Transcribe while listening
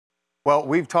Well,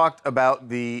 we've talked about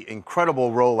the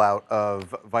incredible rollout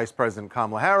of Vice President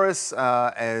Kamala Harris,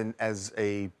 and as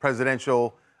a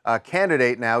presidential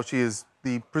candidate now, she is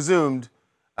the presumed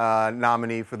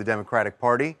nominee for the Democratic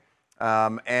Party.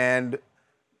 And,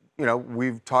 you know,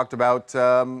 we've talked about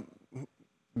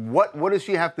what does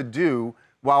she have to do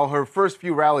while her first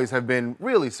few rallies have been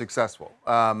really successful.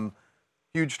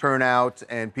 Huge turnout,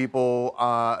 and people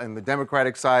on the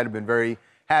Democratic side have been very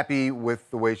happy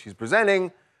with the way she's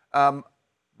presenting.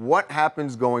 What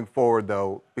happens going forward,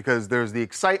 though? Because there's the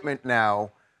excitement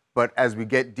now, but as we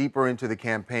get deeper into the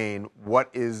campaign, what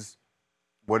is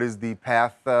the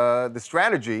path, the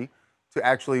strategy to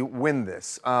actually win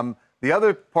this? The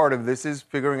other part of this is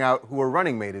figuring out who her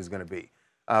running mate is going to be.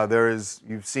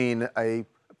 You've seen a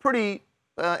pretty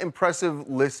impressive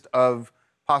list of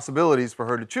possibilities for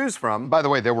her to choose from. By the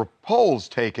way, there were polls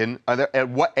taken,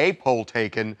 a poll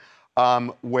taken,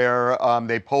 where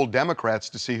they polled Democrats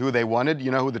to see who they wanted. You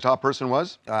know who the top person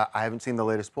was? I haven't seen the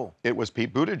latest poll. It was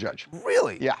Pete Buttigieg.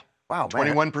 Really? Yeah. Wow,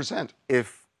 21%.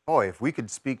 If we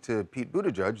could speak to Pete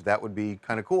Buttigieg, that would be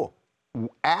kind of cool.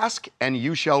 Ask and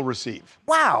you shall receive.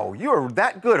 Wow, you're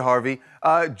that good, Harvey.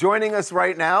 Joining us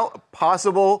right now,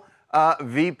 possible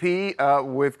VP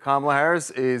with Kamala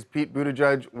Harris is Pete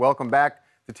Buttigieg. Welcome back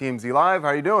to TMZ Live. How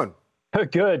are you doing?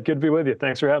 Good to be with you.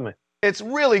 Thanks for having me. It's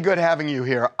really good having you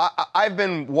here. I've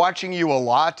been watching you a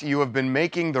lot. You have been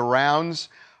making the rounds.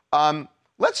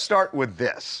 Let's start with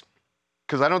this,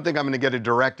 because I don't think I'm going to get a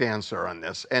direct answer on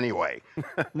this anyway.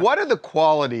 What are the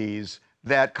qualities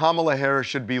that Kamala Harris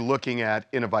should be looking at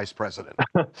in a vice president?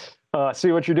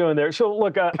 See what you're doing there. So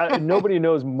look, nobody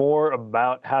knows more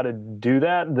about how to do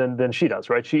that than she does,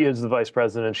 right? She is the vice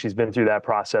president. She's been through that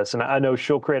process, and I know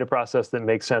she'll create a process that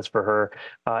makes sense for her,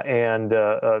 and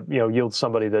yield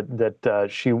somebody that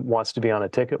she wants to be on a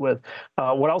ticket with.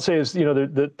 What I'll say is,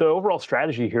 the overall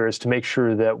strategy here is to make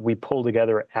sure that we pull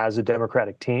together as a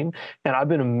Democratic team. And I've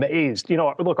been amazed.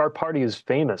 Look, our party is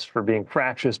famous for being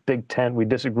fractious, big tent. We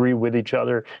disagree with each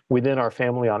other within our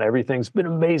family on everything. It's been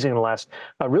amazing in the last,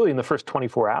 really in the first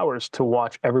 24 hours, to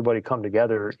watch everybody come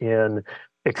together in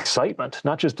excitement,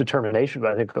 not just determination,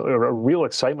 but I think a real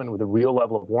excitement with a real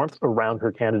level of warmth around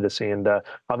her candidacy. And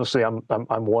obviously, I'm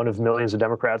one of millions of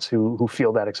Democrats who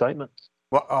feel that excitement.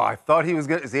 Well, I thought he was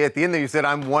going to say at the end there you said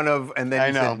I'm one of, and then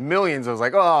you said millions. I was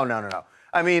like, oh, no.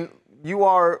 I mean, you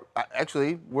are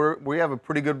actually, we have a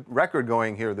pretty good record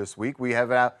going here this week. We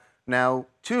have now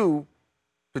two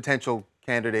potential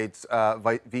candidates,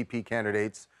 VP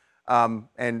candidates.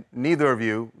 And neither of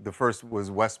you, the first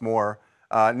was Wes Moore,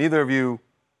 neither of you,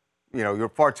 you're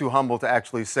far too humble to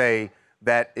actually say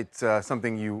that it's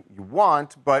something you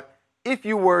want. But if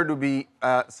you were to be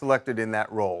selected in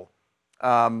that role,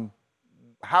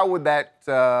 how would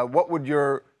what would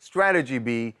your strategy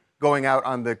be going out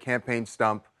on the campaign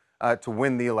stump to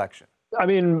win the election? I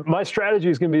mean, my strategy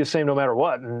is going to be the same no matter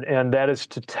what, and that is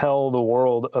to tell the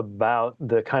world about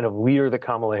the kind of leader that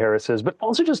Kamala Harris is, but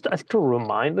also just, I think, to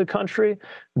remind the country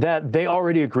that they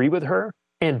already agree with her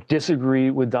and disagree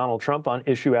with Donald Trump on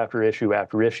issue after issue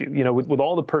after issue. With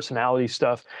all the personality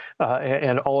stuff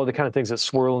and all of the kind of things that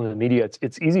swirl in the media,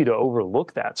 it's easy to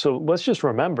overlook that. So let's just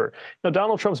remember,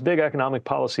 Donald Trump's big economic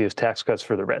policy is tax cuts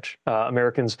for the rich.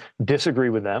 Americans disagree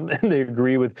with them, and they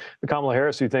agree with Kamala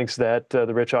Harris, who thinks that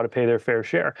the rich ought to pay their fair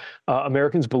share.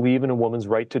 Americans believe in a woman's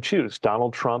right to choose.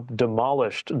 Donald Trump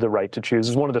demolished the right to choose.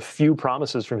 It's one of the few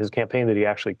promises from his campaign that he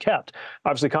actually kept.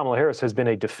 Obviously, Kamala Harris has been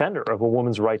a defender of a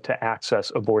woman's right to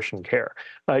access abortion care.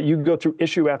 You can go through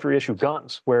issue after issue,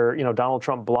 guns, where Donald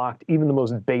Trump blocked even the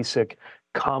most basic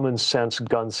common sense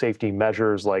gun safety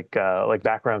measures like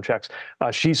background checks.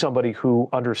 She's somebody who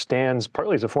understands,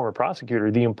 partly as a former prosecutor,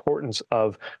 the importance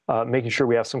of making sure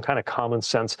we have some kind of common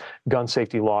sense gun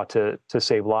safety law to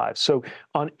save lives. So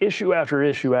on issue after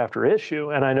issue after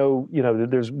issue, and I know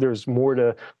there's more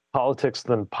to politics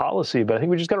than policy, but I think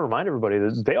we just got to remind everybody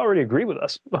that they already agree with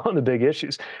us on the big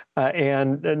issues.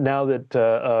 And now that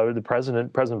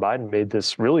President Biden made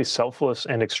this really selfless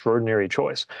and extraordinary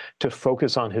choice to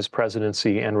focus on his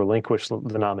presidency and relinquish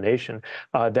the nomination,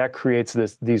 that creates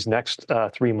these next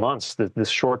 3 months, this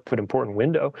short but important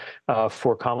window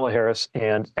for Kamala Harris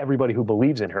and everybody who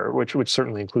believes in her, which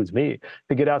certainly includes me,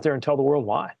 to get out there and tell the world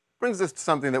why. Brings us to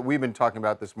something that we've been talking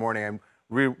about this morning.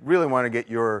 I really want to get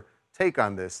your take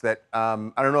on this, that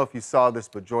I don't know if you saw this,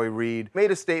 but Joy Reid made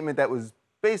a statement that was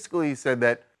basically said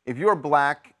that if you're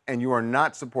black and you are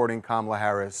not supporting Kamala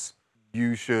Harris,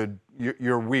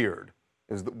 you're weird.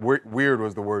 Weird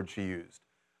was the word she used.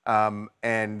 And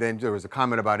then there was a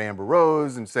comment about Amber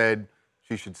Rose and said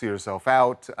she should see herself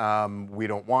out. We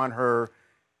don't want her.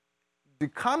 Do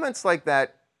comments like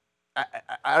that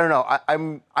I don't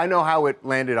know. I know how it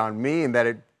landed on me, and that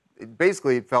it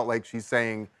basically it felt like she's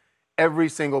saying every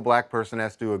single black person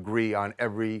has to agree on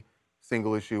every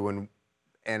single issue,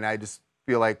 and I just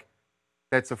feel like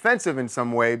that's offensive in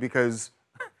some way because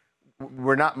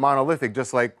we're not monolithic.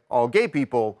 Just like all gay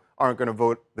people aren't going to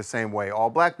vote the same way, all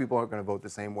black people aren't going to vote the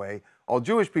same way, all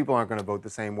Jewish people aren't going to vote the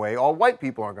same way, all white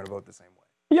people aren't going to vote the same way.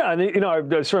 Yeah, and I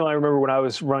certainly remember when I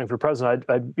was running for president,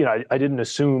 I didn't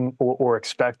assume or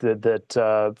expect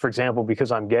that for example,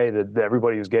 because I'm gay, that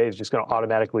everybody who's gay is just going to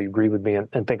automatically agree with me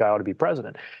and think I ought to be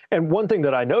president. And one thing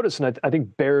that I noticed, and I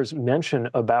think bears mention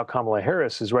about Kamala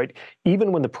Harris, is right.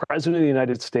 Even when the president of the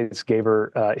United States gave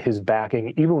her his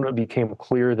backing, even when it became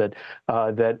clear that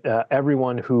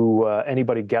everyone who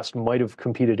anybody guessed might have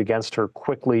competed against her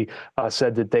quickly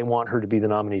said that they want her to be the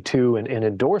nominee too, and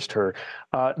endorsed her.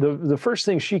 The first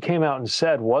thing she came out and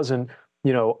said wasn't,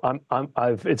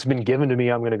 it's been given to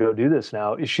me, I'm going to go do this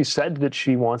now. She said that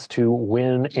she wants to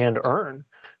win and earn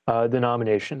the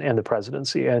nomination and the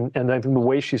presidency. And I think the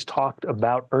way she's talked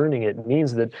about earning it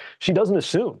means that she doesn't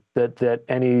assume that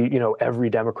any, every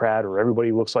Democrat or everybody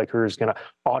who looks like her is going to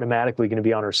automatically going to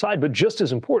be on her side. But just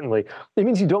as importantly, it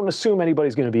means you don't assume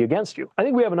anybody's going to be against you. I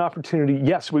think we have an opportunity.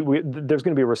 Yes, there's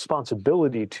going to be a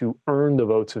responsibility to earn the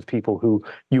votes of people who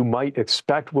you might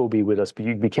expect will be with us, but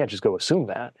you can't just go assume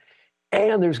that.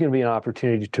 And there's going to be an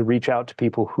opportunity to reach out to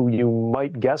people who you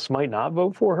might guess might not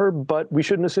vote for her, but we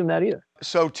shouldn't assume that either.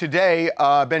 So today,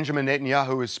 Benjamin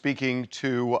Netanyahu is speaking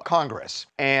to Congress,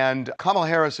 and Kamala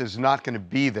Harris is not going to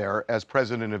be there as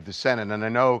president of the Senate. And I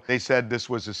know they said this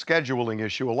was a scheduling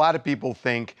issue. A lot of people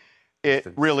think it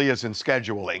really isn't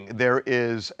scheduling. There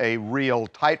is a real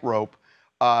tightrope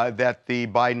that the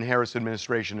Biden-Harris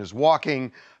administration is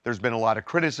walking. There's been a lot of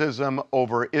criticism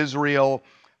over Israel,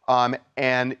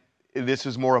 and this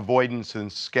is more avoidance than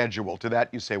schedule. To that,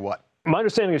 you say what? My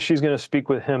understanding is she's going to speak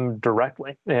with him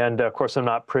directly. And of course, I'm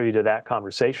not privy to that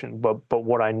conversation. But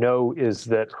what I know is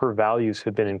that her values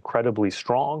have been incredibly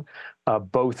strong,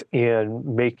 both in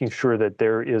making sure that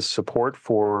there is support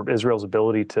for Israel's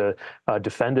ability to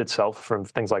defend itself from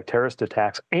things like terrorist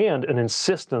attacks, and an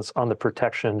insistence on the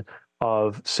protection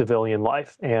of civilian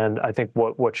life. And I think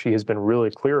what she has been really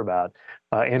clear about,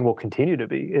 and will continue to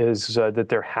be, is that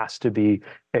there has to be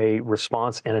a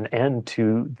response and an end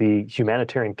to the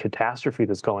humanitarian catastrophe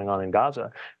that's going on in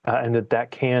Gaza, and that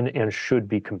can and should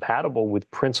be compatible with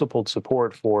principled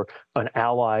support for an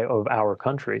ally of our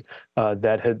country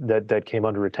that came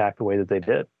under attack the way that they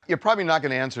did. You're probably not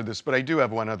going to answer this, but I do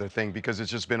have one other thing because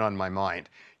it's just been on my mind.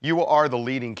 You are the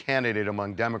leading candidate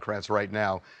among Democrats right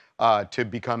now to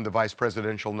become the vice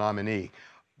presidential nominee.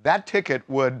 That ticket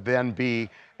would then be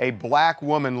a black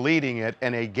woman leading it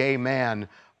and a gay man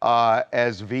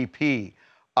as VP.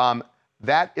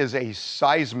 That is a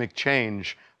seismic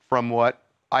change from what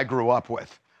I grew up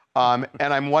with. And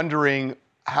I'm wondering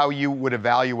how you would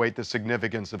evaluate the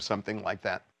significance of something like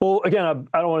that. Well, again,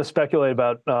 I don't want to speculate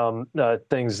about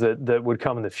things that would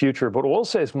come in the future, but what I'll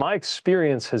say is my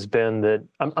experience has been that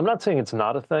I'm not saying it's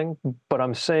not a thing, but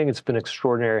I'm saying it's been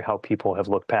extraordinary how people have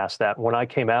looked past that. When I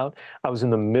came out, I was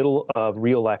in the middle of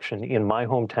re-election in my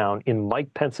hometown in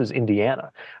Mike Pence's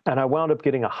Indiana, and I wound up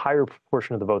getting a higher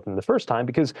proportion of the vote than the first time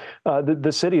because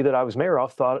the city that I was mayor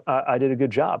of thought I did a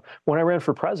good job. When I ran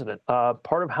for president,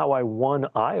 part of how I won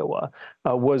Iowa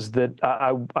was that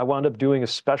I wound up doing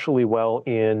especially well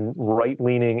in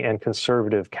right-leaning and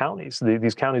conservative counties,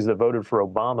 these counties that voted for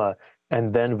Obama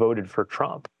and then voted for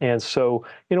Trump. And so,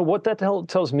 what that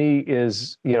tells me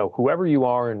is, whoever you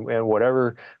are and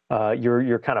whatever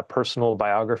your kind of personal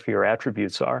biography or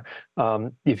attributes are,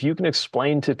 if you can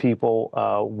explain to people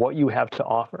what you have to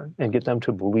offer and get them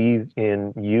to believe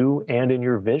in you and in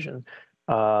your vision,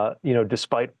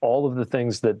 despite all of the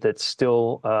things that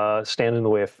still stand in the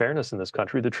way of fairness in this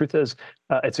country, the truth is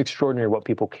it's extraordinary what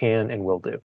people can and will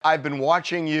do. I've been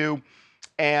watching you,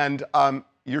 and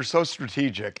you're so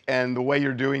strategic, and the way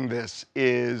you're doing this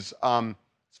is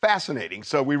it's fascinating.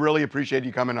 So we really appreciate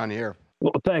you coming on here.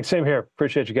 Well, thanks. Same here.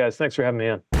 Appreciate you guys. Thanks for having me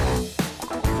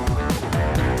on.